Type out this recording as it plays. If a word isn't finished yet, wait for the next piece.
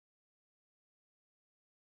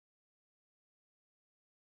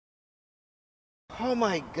Oh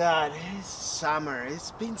my God, it's summer.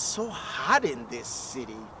 It's been so hot in this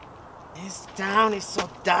city. This town is so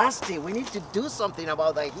dusty. We need to do something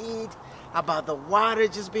about the heat, about the water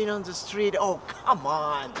just being on the street. Oh, come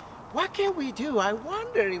on. What can we do? I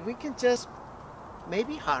wonder if we can just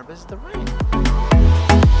maybe harvest the rain.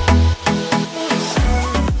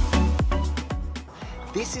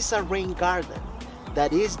 This is a rain garden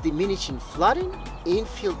that is diminishing flooding,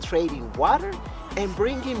 infiltrating water, and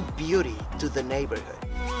bringing beauty to the neighborhood.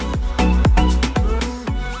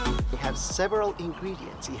 It has several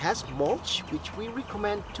ingredients. It has mulch, which we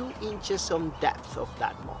recommend 2 inches on depth of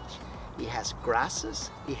that mulch. It has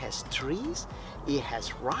grasses, it has trees, it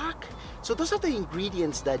has rock. So those are the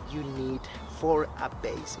ingredients that you need for a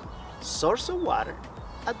basin. Source of water,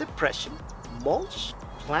 a depression, mulch,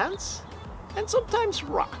 plants, and sometimes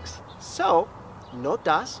rocks. So no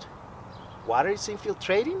dust, water is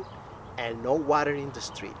infiltrating, and no water in the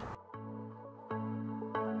street.